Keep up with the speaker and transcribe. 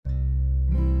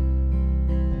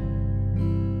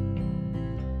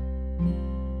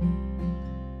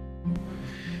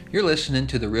You're listening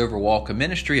to the Riverwalk, a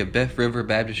ministry of Beth River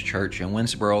Baptist Church in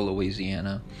Winsboro,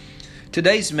 Louisiana.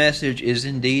 Today's message is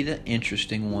indeed an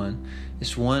interesting one.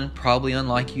 It's one probably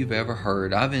unlike you've ever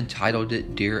heard. I've entitled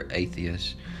it, Dear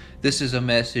Atheist. This is a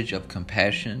message of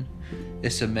compassion.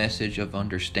 It's a message of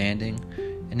understanding.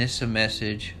 And it's a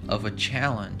message of a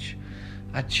challenge.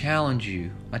 I challenge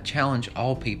you. I challenge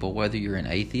all people, whether you're an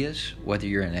atheist, whether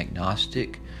you're an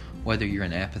agnostic, whether you're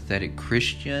an apathetic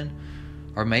Christian,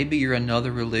 or maybe you're another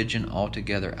religion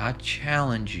altogether. I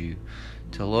challenge you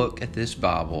to look at this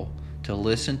Bible, to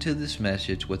listen to this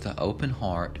message with an open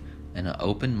heart and an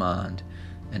open mind.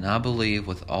 And I believe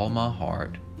with all my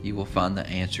heart you will find the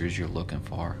answers you're looking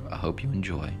for. I hope you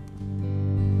enjoy.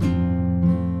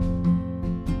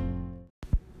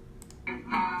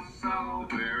 The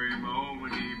very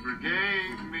moment He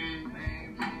forgave me,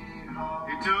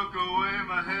 He took away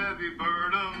my heavy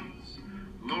burdens.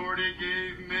 Lord, He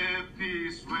gave me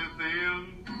peace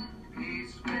within.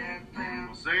 Peace within.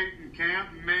 Well, Satan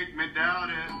can't make me doubt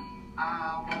it.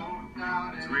 I won't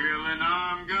doubt it. It's real and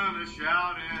I'm gonna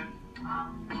shout it.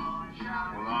 I'm gonna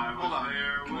shout it. Well, I was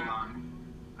there with... Hold on.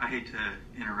 I hate to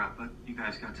interrupt, but you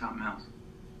guys got something else.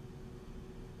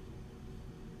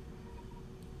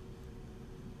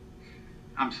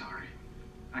 I'm sorry.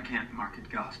 I can't market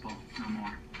gospel no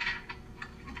more.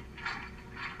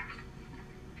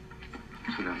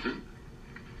 So that's it?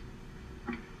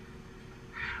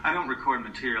 I don't record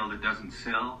material that doesn't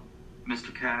sell.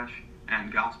 Mr. Cash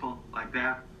and gospel like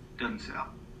that doesn't sell.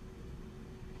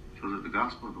 So is it the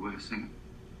gospel or the way of singing?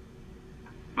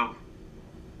 Both.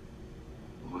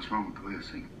 Well, what's wrong with the way of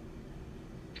singing?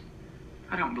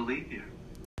 I don't believe you.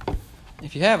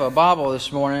 If you have a Bible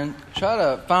this morning, try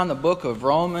to find the book of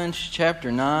Romans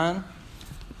chapter 9.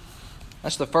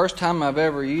 That's the first time I've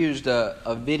ever used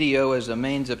a video as a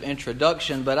means of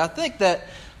introduction, but I think that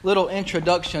little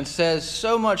introduction says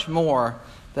so much more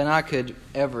than I could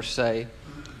ever say.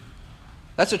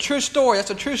 That's a true story. That's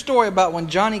a true story about when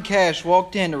Johnny Cash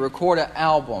walked in to record an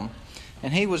album,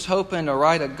 and he was hoping to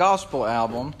write a gospel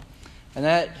album, and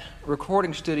that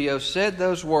recording studio said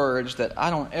those words that I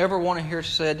don't ever want to hear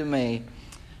said to me: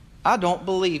 I don't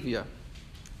believe you.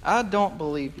 I don't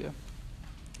believe you.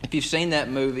 If you've seen that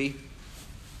movie,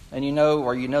 and you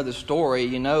know the story,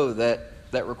 you know that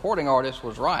recording artist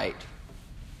was right.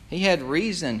 He had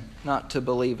reason not to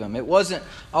believe him. It wasn't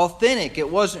authentic. It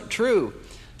wasn't true.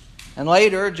 And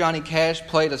later, Johnny Cash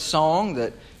played a song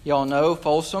that y'all know,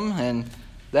 Folsom, and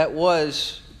that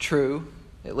was true,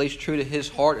 at least true to his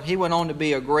heart. He went on to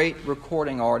be a great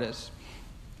recording artist.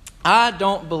 I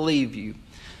don't believe you.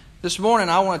 This morning,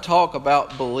 I want to talk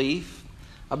about belief,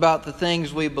 about the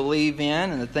things we believe in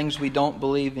and the things we don't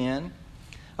believe in,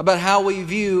 about how we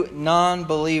view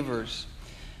non-believers.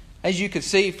 As you can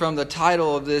see from the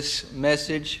title of this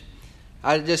message,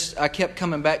 I kept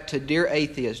coming back to Dear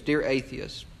Atheist, Dear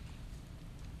Atheist.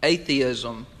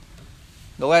 Atheism.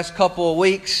 The last couple of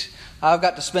weeks, I've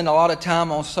got to spend a lot of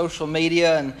time on social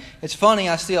media, and it's funny,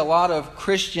 I see a lot of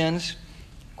Christians,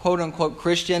 quote-unquote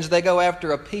Christians, they go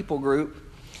after a people group.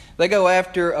 They go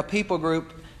after a people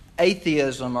group,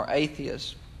 atheism or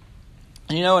atheists.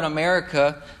 And you know, in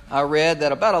America, I read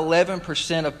that about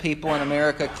 11% of people in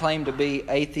America claim to be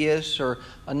atheists or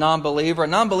a non-believer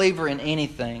in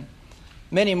anything.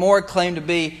 Many more claim to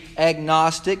be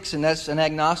agnostics, and that's an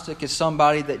agnostic is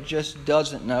somebody that just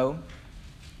doesn't know.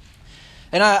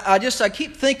 And I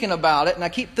keep thinking about it, and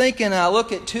I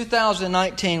look at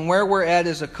 2019, where we're at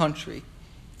as a country.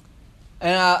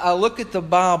 And I look at the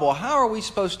Bible. How are we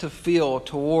supposed to feel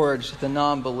towards the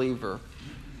non-believer?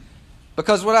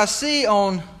 Because what I see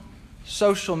on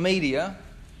social media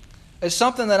is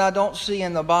something that I don't see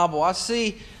in the Bible. I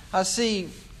see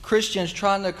Christians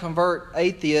trying to convert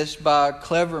atheists by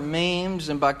clever memes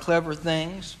and by clever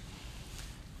things.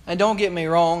 And don't get me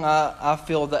wrong, I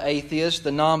feel the atheist,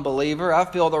 the non-believer, I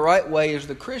feel the right way is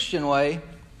the Christian way.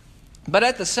 But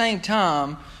at the same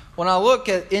time, when I look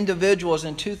at individuals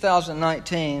in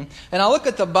 2019 and I look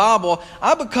at the Bible,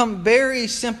 I become very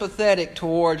sympathetic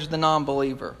towards the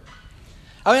non-believer.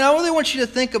 I really want you to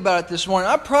think about it this morning.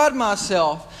 I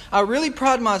really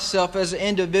pride myself as an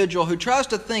individual who tries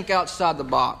to think outside the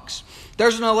box.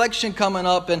 There's an election coming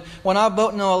up, and when I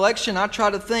vote in an election, I try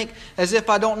to think as if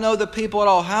I don't know the people at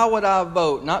all. How would I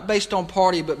vote? Not based on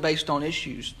party, but based on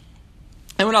issues.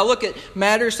 And when I look at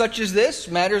matters such as this,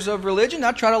 matters of religion,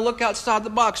 I try to look outside the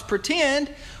box.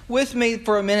 Pretend with me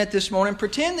for a minute this morning.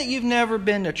 Pretend that you've never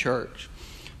been to church.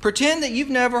 Pretend that you've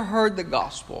never heard the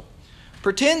gospel.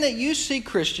 Pretend that you see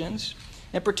Christians,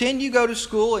 and pretend you go to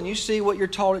school and you see what you're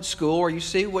taught at school, or you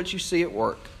see what you see at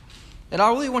work. And I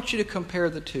really want you to compare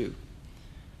the two.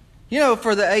 You know,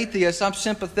 for the atheists, I'm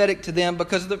sympathetic to them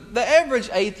because the average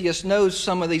atheist knows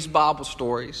some of these Bible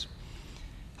stories.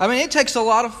 I mean, it takes a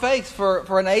lot of faith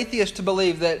for an atheist to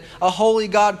believe that a holy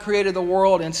God created the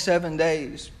world in 7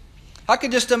 days. I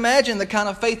could just imagine the kind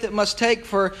of faith it must take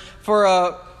for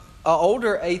an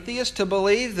older atheist to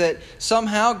believe that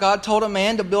somehow God told a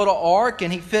man to build an ark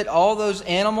and he fit all those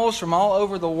animals from all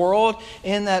over the world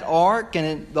in that ark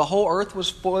and the whole earth was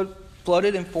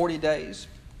flooded in 40 days.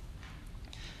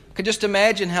 I could just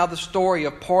imagine how the story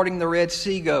of parting the Red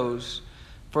Sea goes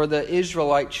for the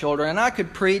Israelite children. And I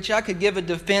could preach, I could give a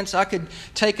defense, I could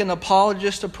take an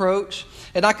apologist approach,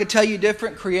 and I could tell you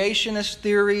different creationist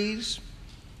theories.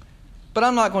 But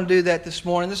I'm not going to do that this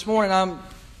morning. This morning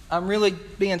I'm really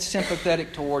being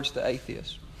sympathetic towards the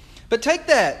atheist. But take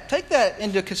that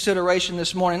into consideration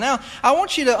this morning. Now, I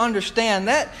want you to understand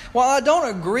that while I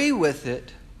don't agree with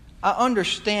it, I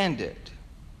understand it.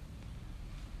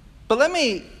 But let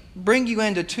me bring you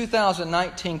into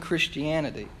 2019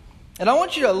 Christianity. And I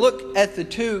want you to look at the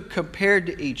two compared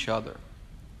to each other.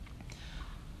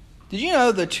 Did you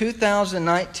know the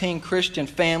 2019 Christian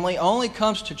family only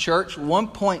comes to church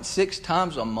 1.6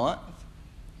 times a month?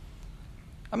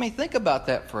 I mean, think about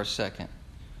that for a second.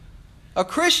 A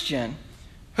Christian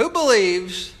who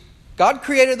believes God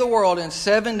created the world in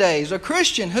 7 days. A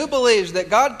Christian who believes that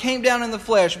God came down in the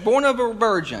flesh, born of a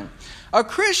virgin. A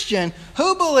Christian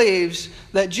who believes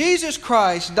that Jesus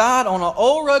Christ died on an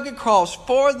old rugged cross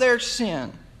for their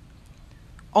sin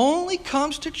only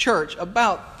comes to church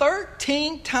about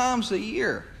 13 times a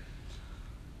year.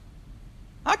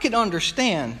 I can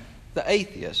understand the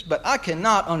atheist, but I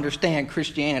cannot understand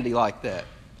Christianity like that.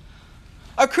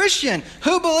 A Christian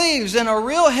who believes in a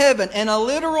real heaven and a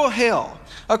literal hell.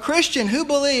 A Christian who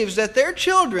believes that their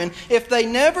children, if they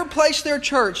never place their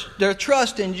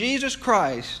trust in Jesus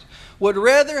Christ, would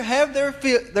rather have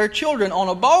their children on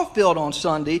a ball field on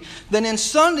Sunday than in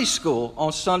Sunday school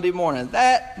on Sunday morning.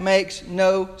 That makes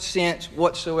no sense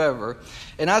whatsoever.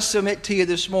 And I submit to you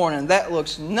this morning, that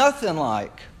looks nothing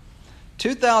like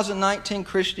 2019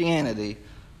 Christianity.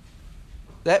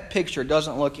 That picture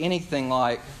doesn't look anything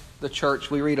like the church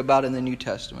we read about in the New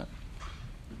Testament.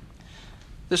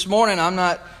 This morning,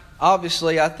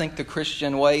 I think the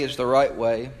Christian way is the right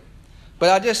way.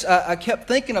 But I kept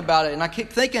thinking about it, and I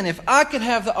kept thinking if I could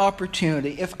have the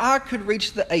opportunity, if I could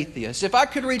reach the atheist, if I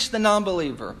could reach the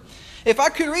non-believer, if I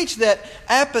could reach that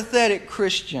apathetic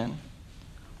Christian,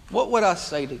 what would I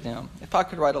say to them if I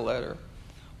could write a letter?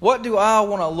 What do I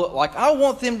want to look like? I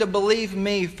want them to believe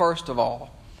me first of all.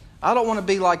 I don't want to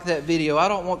be like that video. I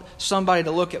don't want somebody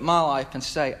to look at my life and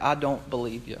say, I don't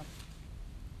believe you.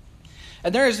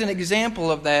 And there is an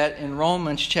example of that in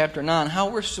Romans chapter 9, how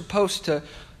we're supposed to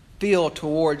feel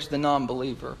towards the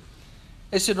non-believer.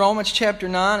 It's in Romans chapter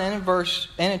 9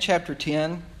 and in chapter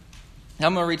 10. I'm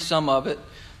going to read some of it.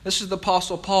 This is the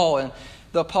Apostle Paul, and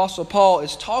the Apostle Paul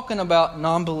is talking about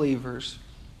non-believers.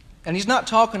 And he's not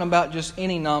talking about just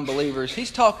any non-believers.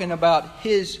 He's talking about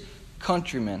his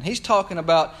countrymen. He's talking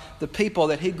about the people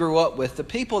that he grew up with, the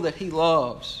people that he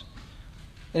loves.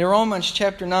 In Romans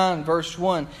chapter 9, verse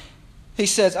 1, he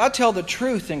says, I tell the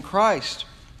truth in Christ.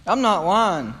 I'm not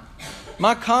lying.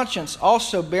 My conscience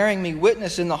also bearing me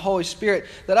witness in the Holy Spirit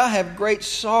that I have great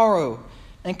sorrow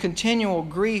and continual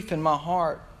grief in my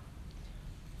heart.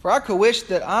 For I could wish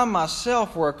that I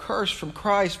myself were accursed from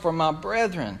Christ for my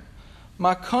brethren,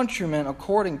 my countrymen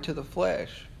according to the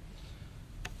flesh.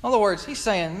 In other words, he's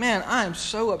saying, man, I am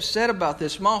so upset about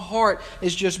this. My heart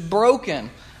is just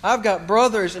broken. I've got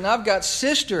brothers and I've got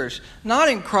sisters, not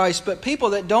in Christ, but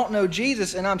people that don't know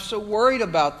Jesus, and I'm so worried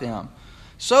about them.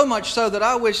 So much so that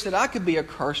I wish that I could be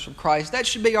accursed from Christ. That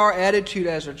should be our attitude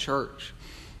as a church.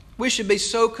 We should be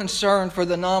so concerned for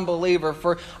the non-believer,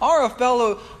 for our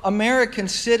fellow American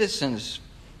citizens.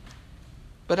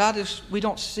 But we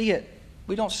don't see it.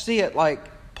 We don't see it like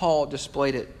Paul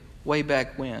displayed it way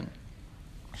back when.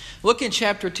 Look in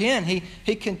chapter 10.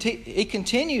 He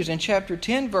continues in chapter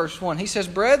 10, verse 1. He says,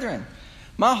 Brethren,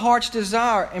 my heart's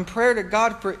desire and prayer to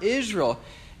God for Israel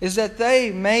is that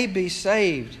they may be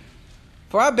saved.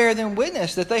 For I bear them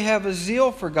witness that they have a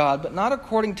zeal for God, but not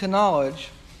according to knowledge.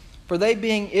 For they,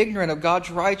 being ignorant of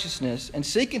God's righteousness and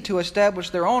seeking to establish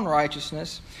their own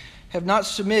righteousness, have not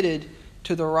submitted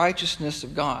to the righteousness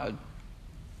of God.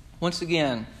 Once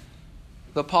again,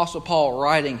 the Apostle Paul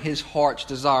writing his heart's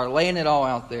desire, laying it all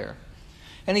out there.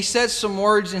 And he says some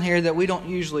words in here that we don't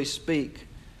usually speak.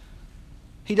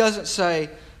 He doesn't say,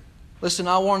 listen,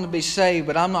 I want them to be saved,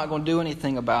 but I'm not going to do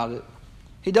anything about it.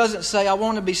 He doesn't say, I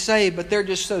want to be saved, but they're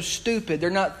just so stupid. They're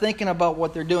not thinking about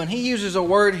what they're doing. He uses a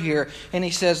word here, and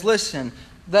he says, listen,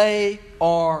 they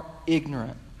are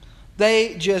ignorant.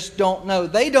 They just don't know.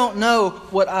 They don't know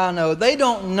what I know. They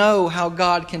don't know how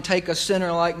God can take a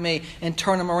sinner like me and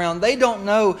turn them around. They don't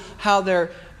know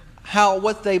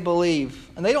what they believe.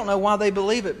 And they don't know why they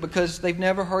believe it, because they've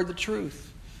never heard the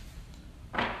truth.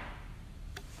 And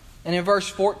in verse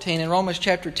 14, in Romans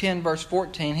chapter 10, verse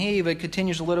 14, he even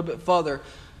continues a little bit further.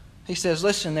 He says,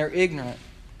 listen, they're ignorant.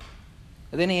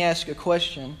 And then he asks a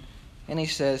question, and he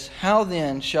says, how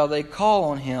then shall they call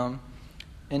on him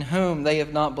in whom they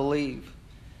have not believed?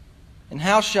 And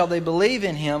how shall they believe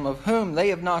in him of whom they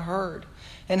have not heard?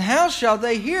 And how shall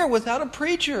they hear without a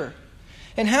preacher?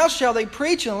 And how shall they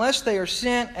preach unless they are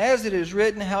sent? As it is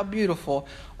written, how beautiful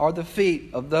are the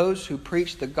feet of those who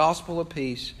preach the gospel of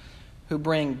peace, who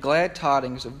bring glad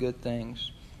tidings of good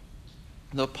things.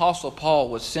 The Apostle Paul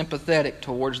was sympathetic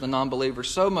towards the non-believers,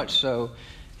 so much so,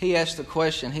 he asked the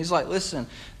question. He's like, listen,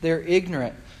 they're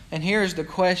ignorant. And here's the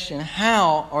question,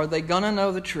 how are they going to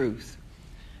know the truth?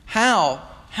 How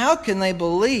can they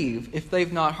believe if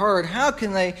they've not heard? How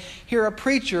can they hear a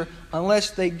preacher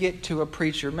unless they get to a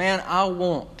preacher? Man, I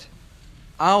want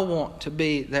to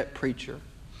be that preacher.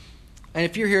 And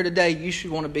if you're here today, you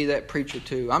should want to be that preacher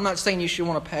too. I'm not saying you should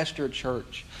want to pastor a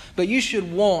church, but you should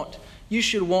want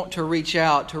to reach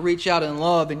out in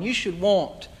love, and you should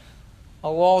want a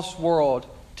lost world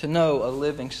to know a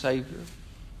living Savior.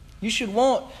 You should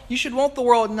want the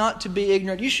world not to be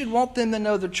ignorant. You should want them to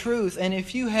know the truth. And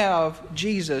if you have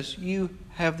Jesus, you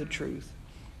have the truth.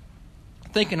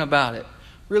 Thinking about it,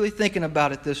 really thinking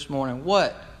about it this morning,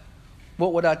 what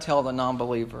would I tell the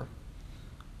non-believer?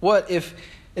 What if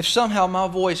somehow my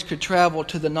voice could travel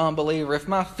to the non-believer? If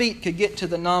my feet could get to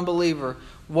the non-believer,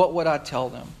 what would I tell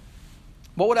them?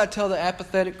 What would I tell the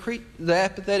apathetic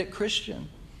Christian?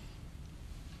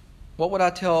 What would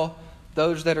I tell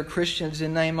those that are Christians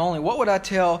in name only? What would I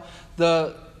tell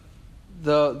the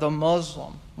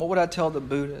Muslim? What would I tell the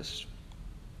Buddhist?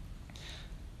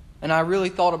 And I really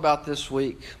thought about this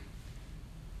week.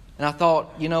 And I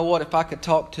thought, you know what, if I could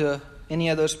talk to any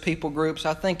of those people groups,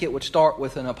 I think it would start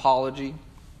with an apology.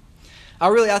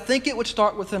 I think it would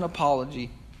start with an apology.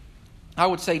 I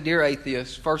would say, dear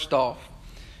atheists, first off,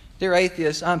 dear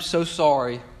atheists, I'm so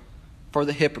sorry for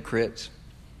the hypocrites.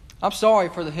 I'm sorry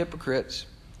for the hypocrites.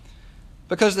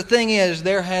 Because the thing is,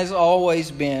 there has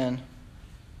always been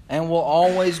and will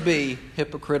always be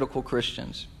hypocritical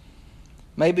Christians.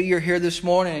 Maybe you're here this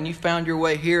morning and you found your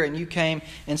way here and you came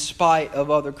in spite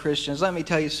of other Christians. Let me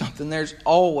tell you something. There's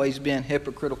always been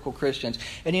hypocritical Christians.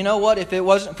 And you know what? If it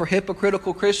wasn't for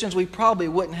hypocritical Christians, we probably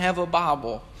wouldn't have a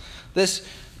Bible. This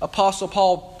Apostle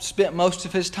Paul spent most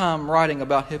of his time writing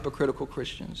about hypocritical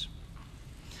Christians.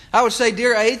 I would say,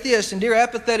 dear atheist and dear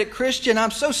apathetic Christian,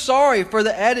 I'm so sorry for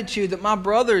the attitude that my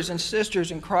brothers and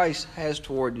sisters in Christ has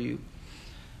toward you.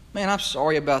 Man, I'm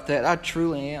sorry about that. I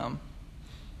truly am.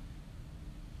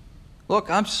 Look,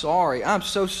 I'm sorry. I'm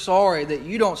so sorry that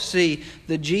you don't see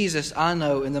the Jesus I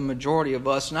know in the majority of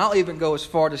us. And I'll even go as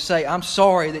far to say, I'm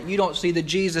sorry that you don't see the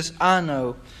Jesus I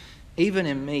know even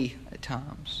in me at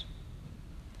times.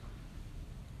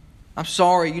 I'm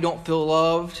sorry you don't feel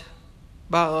loved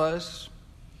by us.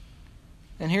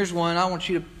 And here's one. I want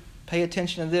you to pay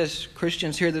attention to this,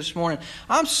 Christians here this morning.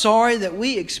 I'm sorry that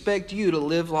we expect you to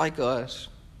live like us.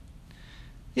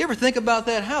 You ever think about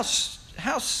that? How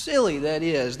silly that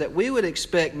is, that we would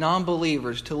expect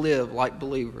non-believers to live like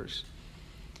believers.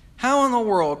 How in the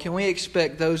world can we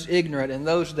expect those ignorant and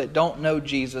those that don't know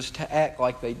Jesus to act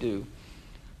like they do?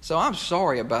 So I'm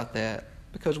sorry about that,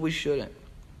 because we shouldn't.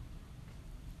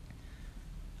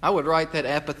 I would write that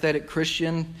apathetic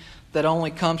Christian that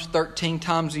only comes 13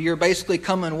 times a year, basically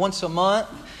coming once a month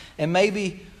and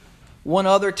maybe one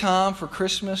other time for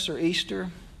Christmas or Easter.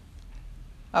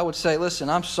 I would say, listen,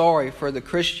 I'm sorry for the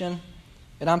Christian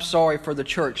and I'm sorry for the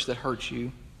church that hurts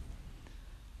you.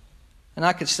 And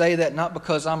I could say that not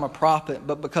because I'm a prophet,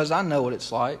 but because I know what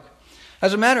it's like.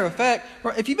 As a matter of fact,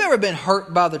 if you've ever been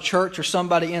hurt by the church or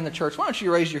somebody in the church, why don't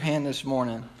you raise your hand this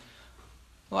morning?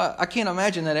 Well, I can't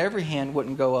imagine that every hand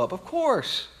wouldn't go up. Of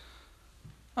course.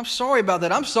 I'm sorry about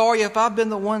that. I'm sorry if I've been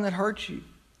the one that hurt you.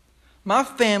 My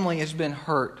family has been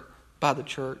hurt by the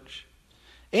church.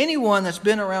 Anyone that's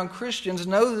been around Christians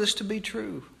knows this to be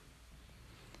true.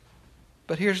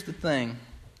 But here's the thing.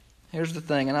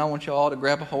 And I want you all to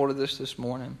grab a hold of this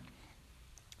morning.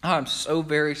 I'm so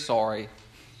very sorry.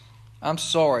 I'm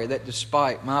sorry that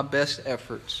despite my best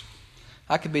efforts,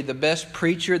 I could be the best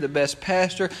preacher, the best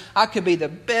pastor, I could be the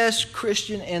best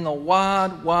Christian in the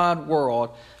wide, wide world.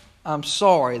 I'm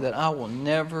sorry that I will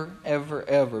never, ever,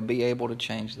 ever be able to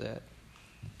change that.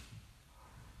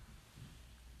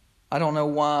 I don't know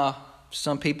why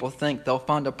some people think they'll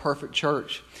find a perfect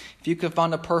church. If you can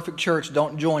find a perfect church,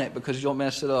 don't join it because you'll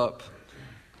mess it up.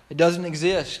 It doesn't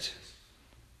exist.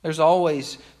 There's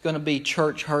always going to be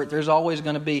church hurt. There's always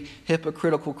going to be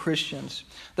hypocritical Christians.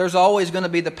 There's always going to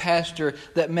be the pastor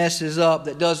that messes up,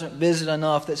 that doesn't visit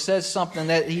enough, that says something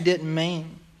that he didn't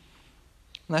mean.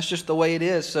 And that's just the way it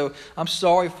is. So I'm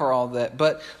sorry for all that.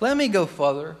 But let me go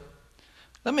further.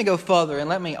 Let me go further and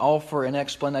let me offer an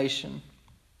explanation.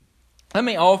 Let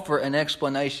me offer an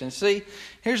explanation. See,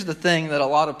 here's the thing that a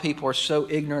lot of people are so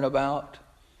ignorant about.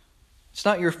 It's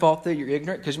not your fault that you're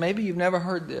ignorant because maybe you've never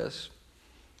heard this.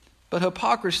 But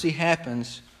hypocrisy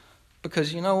happens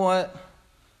because you know what?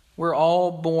 We're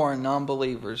all born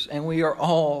non-believers and we are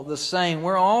all the same.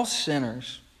 We're all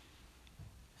sinners.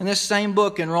 In this same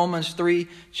book in Romans 3,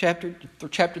 chapter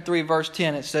 3, verse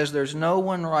 10, it says there's no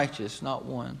one righteous, not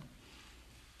one.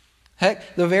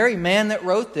 Heck, the very man that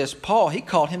wrote this, Paul, he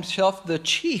called himself the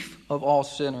chief of all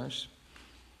sinners.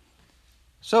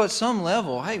 So at some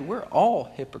level, hey, we're all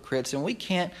hypocrites and we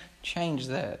can't change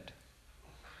that.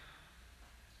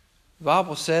 The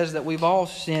Bible says that we've all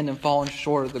sinned and fallen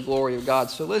short of the glory of God.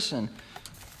 So listen,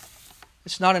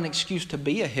 it's not an excuse to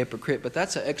be a hypocrite, but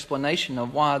that's an explanation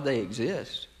of why they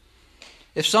exist.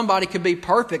 If somebody could be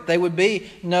perfect, there would be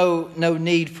no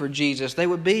need for Jesus. There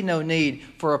would be no need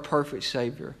for a perfect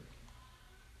Savior.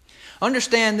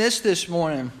 Understand this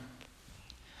morning.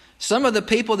 Some of the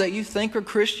people that you think are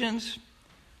Christians,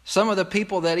 some of the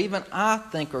people that even I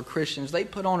think are Christians, they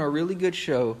put on a really good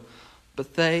show,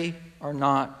 but they are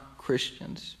not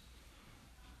Christians.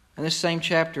 In this same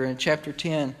chapter, in chapter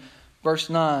 10, verse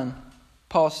 9,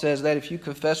 Paul says that if you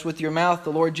confess with your mouth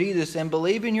the Lord Jesus and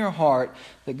believe in your heart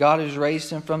that God has raised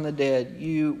him from the dead,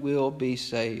 you will be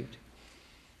saved.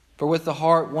 For with the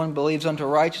heart one believes unto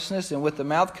righteousness, and with the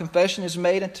mouth confession is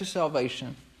made unto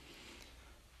salvation.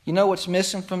 You know what's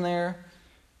missing from there?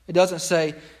 It doesn't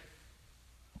say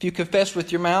if you confess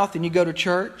with your mouth and you go to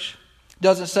church. It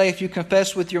doesn't say if you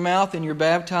confess with your mouth and you're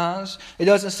baptized. It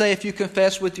doesn't say if you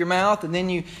confess with your mouth and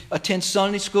then you attend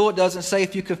Sunday school. It doesn't say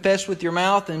if you confess with your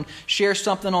mouth and share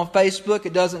something on Facebook.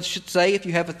 It doesn't say if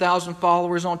you have 1,000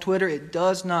 followers on Twitter. It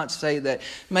does not say that.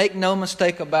 Make no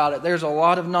mistake about it. There's a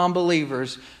lot of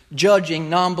non-believers judging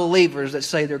non-believers that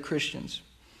say they're Christians.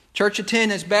 Church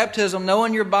attendance, baptism,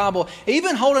 knowing your Bible,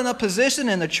 even holding a position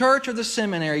in the church or the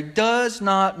seminary does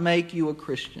not make you a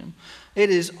Christian. It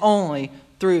is only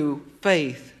through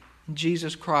faith in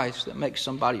Jesus Christ that makes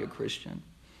somebody a Christian.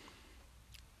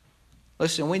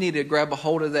 Listen, we need to grab a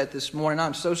hold of that this morning.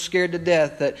 I'm so scared to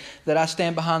death that I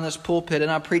stand behind this pulpit and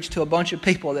I preach to a bunch of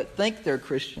people that think they're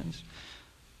Christians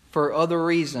for other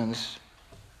reasons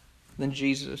than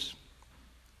Jesus.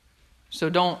 So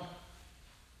don't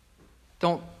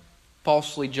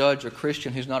falsely judge a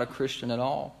Christian who's not a Christian at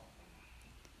all.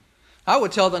 I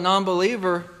would tell the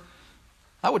non-believer,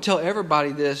 I would tell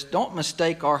everybody this, don't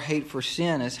mistake our hate for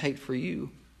sin as hate for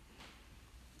you.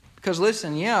 Because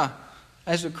listen,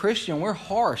 as a Christian, we're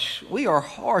harsh. We are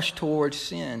harsh towards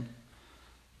sin.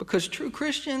 Because true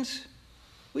Christians,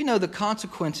 we know the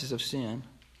consequences of sin.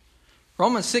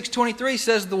 Romans 6:23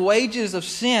 says the wages of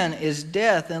sin is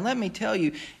death. And let me tell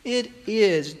you, it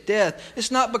is death. It's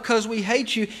not because we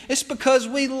hate you. It's because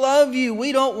we love you.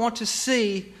 We don't want to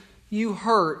see you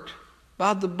hurt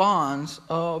by the bonds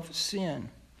of sin.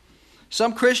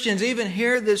 Some Christians, even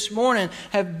here this morning,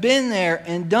 have been there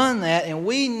and done that. And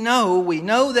we know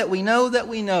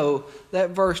that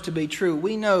verse to be true.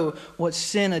 We know what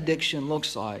sin addiction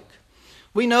looks like.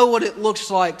 We know what it looks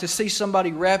like to see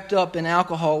somebody wrapped up in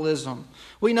alcoholism.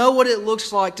 We know what it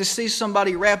looks like to see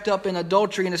somebody wrapped up in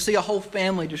adultery and to see a whole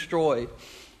family destroyed.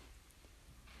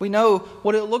 We know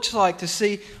what it looks like to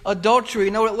see adultery. We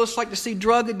know what it looks like to see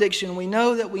drug addiction. We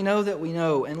know.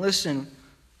 And listen,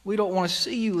 we don't want to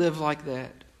see you live like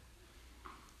that.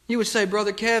 You would say,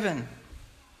 Brother Kevin,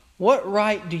 what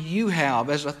right do you have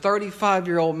as a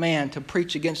 35-year-old man to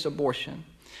preach against abortion?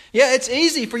 Yeah, it's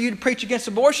easy for you to preach against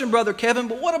abortion, Brother Kevin,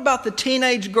 but what about the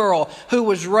teenage girl who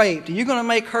was raped? Are you going to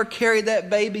make her carry that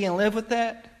baby and live with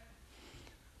that?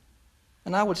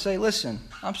 And I would say, listen,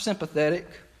 I'm sympathetic.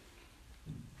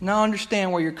 And I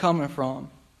understand where you're coming from.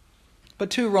 But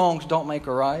two wrongs don't make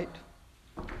a right.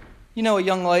 You know a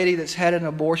young lady that's had an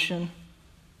abortion?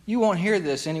 You won't hear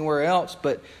this anywhere else,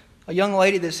 but a young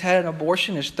lady that's had an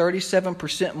abortion is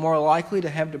 37% more likely to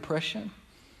have depression.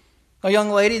 A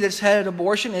young lady that's had an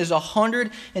abortion is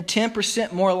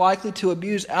 110% more likely to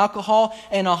abuse alcohol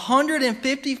and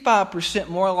 155%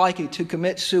 more likely to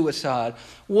commit suicide.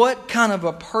 What kind of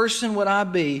a person would I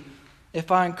be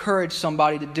if I encouraged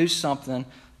somebody to do something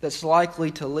that's likely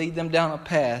to lead them down a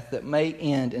path that may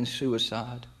end in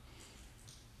suicide?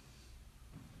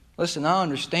 Listen, I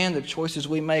understand the choices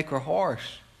we make are harsh.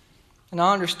 And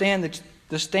I understand that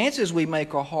the stances we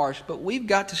make are harsh. But we've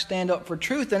got to stand up for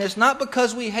truth. And it's not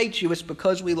because we hate you. It's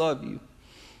because we love you.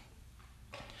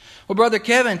 Well, Brother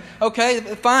Kevin, okay,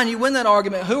 fine, you win that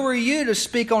argument. Who are you to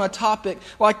speak on a topic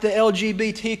like the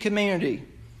LGBT community?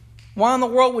 Why in the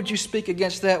world would you speak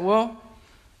against that? Well,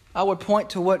 I would point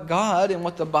to what God and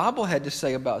what the Bible had to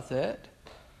say about that.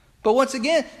 But once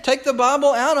again, take the Bible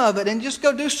out of it and just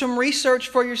go do some research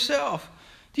for yourself.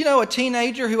 Do you know a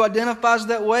teenager who identifies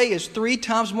that way is 3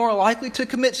 times more likely to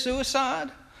commit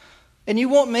suicide? And you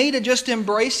want me to just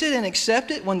embrace it and accept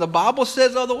it when the Bible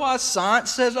says otherwise, science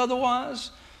says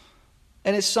otherwise?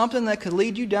 And it's something that could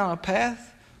lead you down a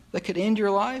path that could end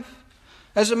your life?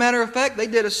 As a matter of fact, they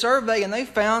did a survey and they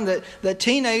found that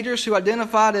teenagers who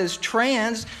identified as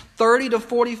trans, 30 to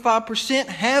 45%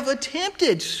 have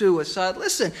attempted suicide.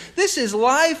 Listen, this is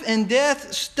life and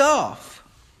death stuff.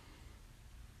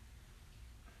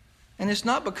 And it's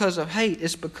not because of hate,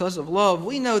 it's because of love.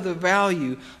 We know the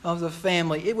value of the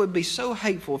family. It would be so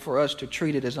hateful for us to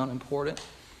treat it as unimportant.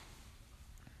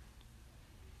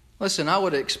 Listen, I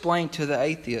would explain to the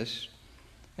atheists,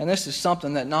 and this is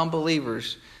something that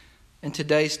non-believers in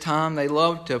today's time, they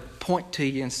love to point to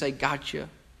you and say, gotcha.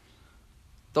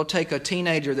 They'll take a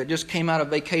teenager that just came out of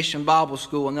vacation Bible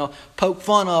school and they'll poke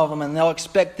fun of them and they'll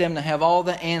expect them to have all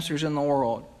the answers in the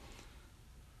world.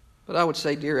 But I would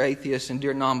say, dear atheist and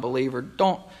dear non-believer,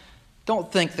 don't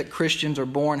think that Christians are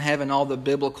born having all the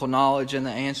biblical knowledge and the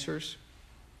answers.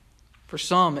 For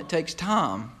some, it takes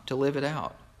time to live it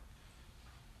out.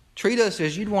 Treat us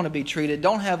as you'd want to be treated.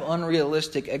 Don't have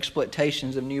unrealistic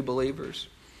expectations of new believers.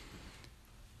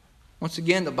 Once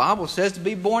again, the Bible says to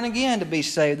be born again to be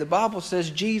saved. The Bible says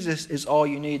Jesus is all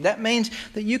you need. That means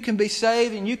that you can be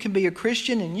saved and you can be a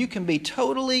Christian and you can be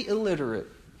totally illiterate.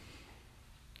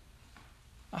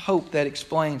 I hope that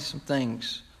explains some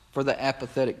things for the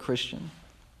apathetic Christian.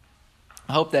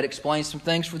 I hope that explains some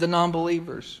things for the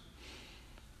non-believers.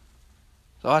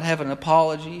 So I'd have an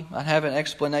apology, I'd have an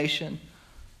explanation,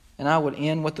 and I would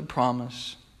end with the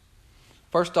promise.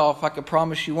 First off, I could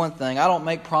promise you one thing. I don't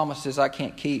make promises I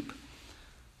can't keep.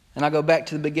 And I go back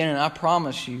to the beginning. I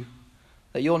promise you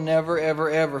that you'll never, ever,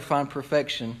 ever find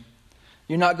perfection.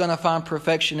 You're not going to find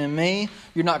perfection in me.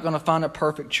 You're not going to find a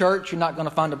perfect church. You're not going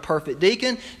to find a perfect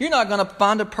deacon. You're not going to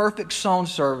find a perfect song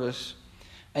service.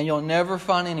 And you'll never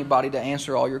find anybody to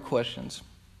answer all your questions.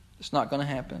 It's not going to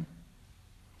happen.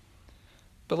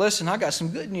 But listen, I got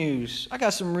some good news. I got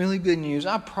some really good news.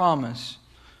 I promise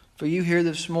for you here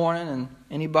this morning and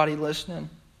anybody listening.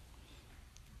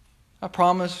 I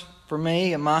promise for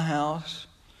me and my house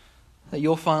that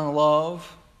you'll find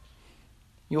love.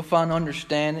 You'll find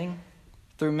understanding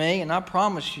through me. And I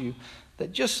promise you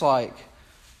that just like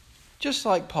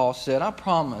Paul said, I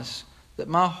promise that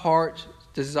my heart's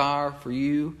desire for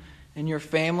you and your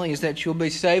family is that you'll be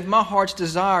saved. My heart's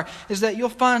desire is that you'll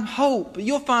find hope,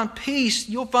 you'll find peace,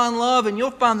 you'll find love, and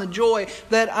you'll find the joy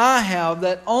that I have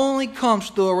that only comes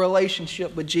through a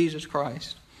relationship with Jesus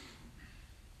Christ.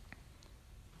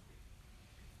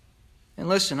 And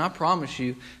listen, I promise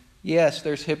you, yes,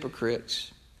 there's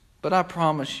hypocrites, but I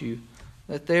promise you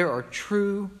that there are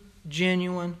true,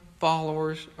 genuine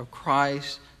followers of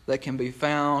Christ that can be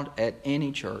found at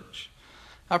any church.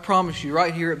 I promise you,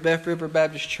 right here at Beth River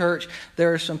Baptist Church,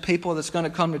 there are some people that's going to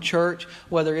come to church,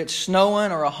 whether it's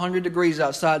snowing or 100 degrees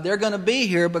outside. They're going to be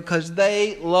here because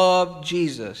they love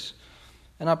Jesus.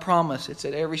 And I promise it's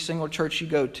at every single church you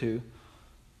go to.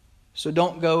 So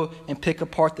don't go and pick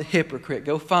apart the hypocrite.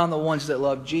 Go find the ones that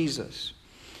love Jesus.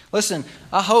 Listen,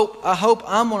 I hope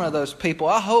I'm one of those people.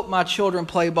 I hope my children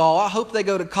play ball. I hope they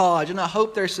go to college, and I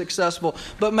hope they're successful.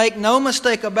 But make no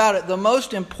mistake about it, the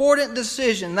most important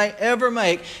decision they ever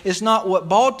make is not what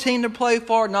ball team to play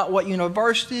for, not what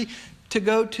university to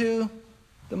go to.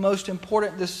 The most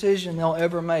important decision they'll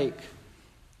ever make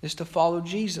is to follow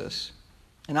Jesus.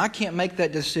 And I can't make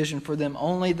that decision for them.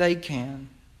 Only they can.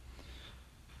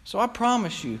 So I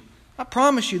promise you,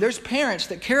 there's parents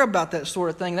that care about that sort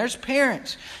of thing. There's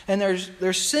parents and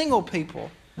there's single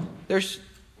people. There's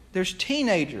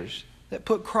teenagers that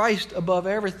put Christ above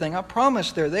everything. I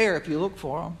promise they're there if you look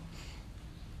for them.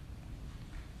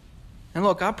 And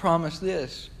look, I promise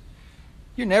this.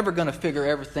 You're never going to figure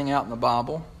everything out in the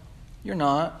Bible. You're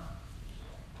not.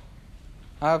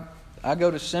 I go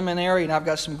to seminary and I've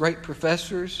got some great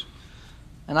professors,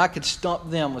 and I could stump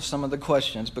them with some of the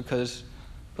questions because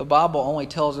the Bible only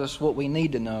tells us what we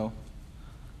need to know.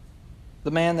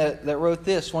 The man that wrote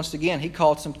this, once again, he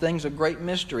called some things a great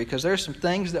mystery because there's some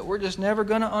things that we're just never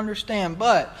going to understand.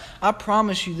 But I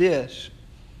promise you this.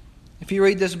 If you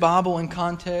read this Bible in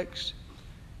context,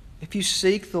 if you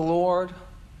seek the Lord,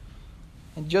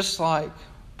 and just like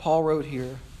Paul wrote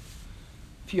here,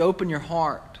 if you open your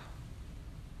heart,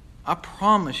 I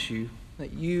promise you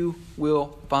that you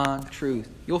will find truth.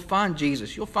 You'll find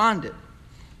Jesus. You'll find it.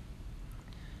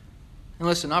 And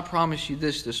listen, I promise you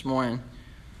this morning.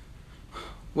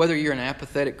 Whether you're an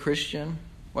apathetic Christian,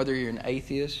 whether you're an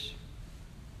atheist,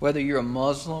 whether you're a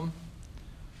Muslim,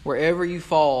 wherever you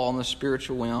fall on the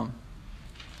spiritual realm,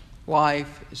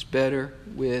 life is better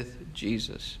with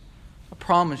Jesus. I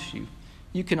promise you.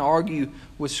 You can argue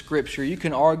with Scripture. You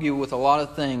can argue with a lot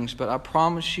of things, but I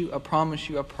promise you,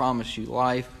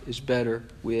 life is better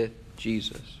with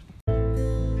Jesus.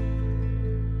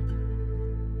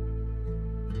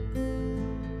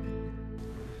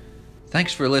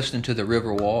 Thanks for listening to the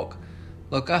River Walk.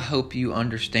 Look, I hope you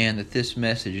understand that this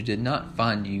message did not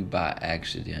find you by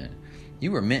accident.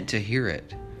 You were meant to hear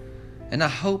it. And I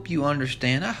hope you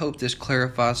understand. I hope this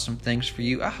clarifies some things for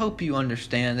you. I hope you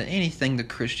understand that anything the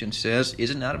Christian says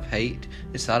isn't out of hate.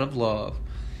 It's out of love.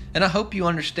 And I hope you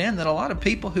understand that a lot of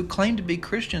people who claim to be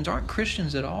Christians aren't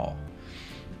Christians at all.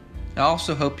 I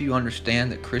also hope you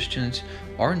understand that Christians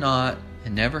are not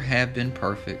and never have been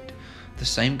perfect. The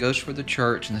same goes for the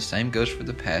church and the same goes for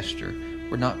the pastor.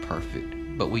 We're not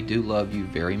perfect, but we do love you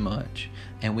very much.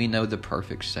 And we know the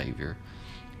perfect Savior.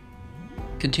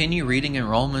 Continue reading in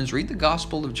Romans, read the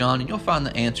Gospel of John, and you'll find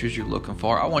the answers you're looking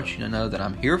for. I want you to know that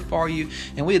I'm here for you,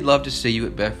 and we'd love to see you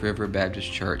at Beth River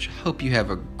Baptist Church. Hope you have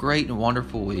a great and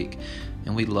wonderful week,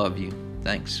 and we love you.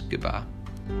 Thanks. Goodbye.